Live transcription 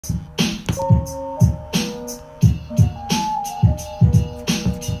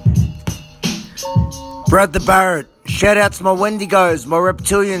Brad the Barrett. Shout out to my Wendigos, my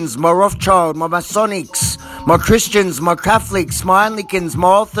Reptilians, my Rothschild, my Masonics, my Christians, my Catholics, my Anglicans,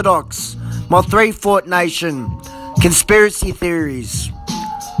 my Orthodox, my Three-Fort Nation. Conspiracy theories.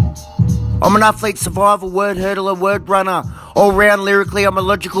 I'm an athlete, survivor, word hurdler, word runner. All round lyrically, I'm a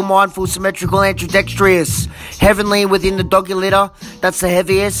logical, mindful, symmetrical, ambidextrous. Heavenly within the doggy litter, that's the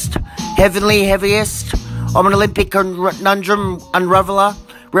heaviest. Heavenly heaviest. I'm an Olympic conundrum unraveler,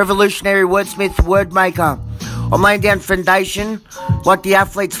 revolutionary wordsmith, word maker. I'm laying down foundation like the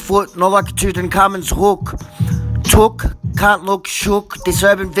athlete's foot, not like Tutankhamun's hook. Took, can't look, shook. This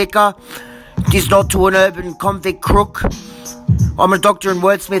urban vicar is not to an urban convict crook. I'm a doctor and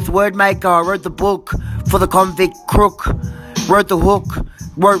wordsmith, word maker. I wrote the book for the convict crook. Wrote the hook,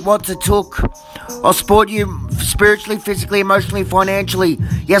 wrote what it took. I'll support you spiritually, physically, emotionally, financially.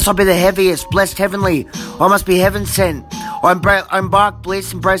 Yes, I'll be the heaviest, blessed heavenly. I must be heaven sent. I embark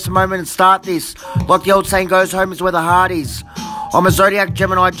bliss, embrace the moment and start this. Like the old saying goes, home is where the heart is. I'm a zodiac,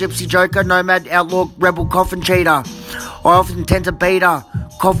 Gemini, gypsy, joker, nomad, outlaw, rebel, coffin cheater. I often tend to beat her.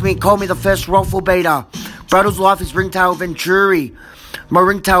 Call me the first ruffle beater. Braddle's life is ringtail Venturi. My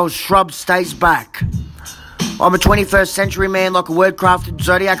ringtail shrub stays back. I'm a 21st century man like a word-crafted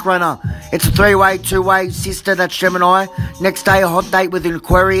zodiac runner. It's a three-way, two-way, sister, that's Gemini. Next day, a hot date with an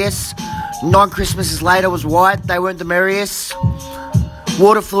Aquarius. 9 Christmases later was white, they weren't the merriest.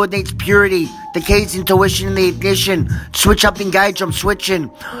 Water fluid needs purity. The key's intuition in the ignition. Switch up, engage, I'm switching.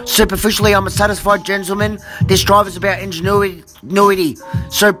 Superficially, I'm a satisfied gentleman. This drive is about ingenuity.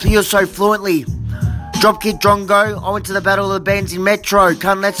 So pure, so fluently. Dropkick, Drongo. I went to the battle of the bands in Metro.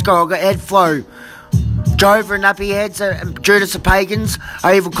 Come, let's go, I got head flow. Jehovah and nappy heads and Judas are pagans,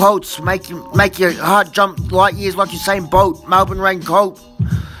 are evil cults. Make your heart jump light years like Usain Bolt. Melbourne Rain Colt.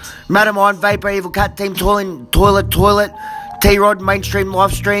 Madam Iron Vapor, evil cat team, toilet. T-Rod, mainstream,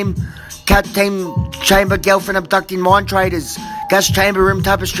 live stream. Cat team, chamber, girlfriend abducting mind traders. Gas chamber, room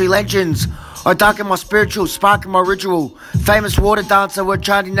tapestry, legends. I darken my spiritual, spark in my ritual. Famous water dancer, word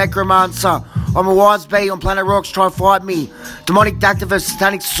chanting necromancer. I'm a wise bee on planet rocks, try fight me. Demonic activist,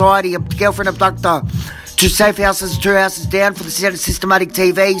 satanic society, a girlfriend abductor. 2 safe houses, 2 houses down for the systematic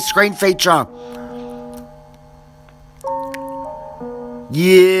TV screen feature.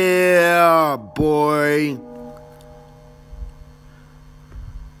 Yeah, boy.